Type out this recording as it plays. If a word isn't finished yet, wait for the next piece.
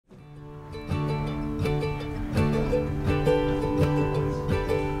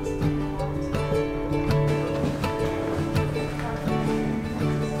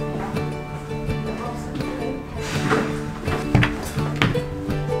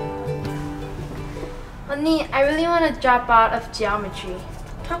Honey, I really want to drop out of geometry.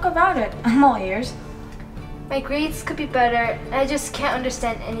 Talk about it. I'm all ears. My grades could be better, and I just can't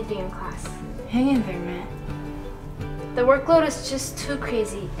understand anything in class. Hang in there, man. The workload is just too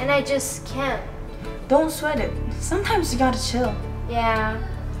crazy, and I just can't. Don't sweat it. Sometimes you gotta chill. Yeah.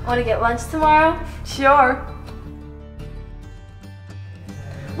 Want to get lunch tomorrow? Sure.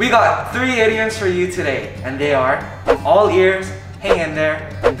 We got 3 idioms for you today, and they are all ears, hang in there,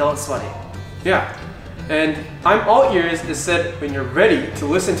 and don't sweat it. Yeah, and I'm all ears is said when you're ready to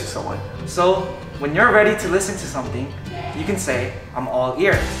listen to someone. So, when you're ready to listen to something, you can say, I'm all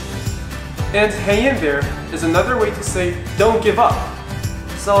ears. And hang in there is another way to say don't give up.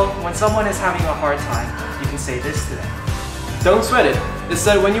 So, when someone is having a hard time, you can say this to them. Don't sweat it is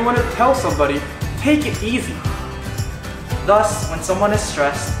said when you want to tell somebody, take it easy. Thus, when someone is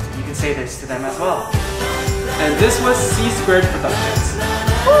stressed, you can say this to them as well. And this was C Squared Productions.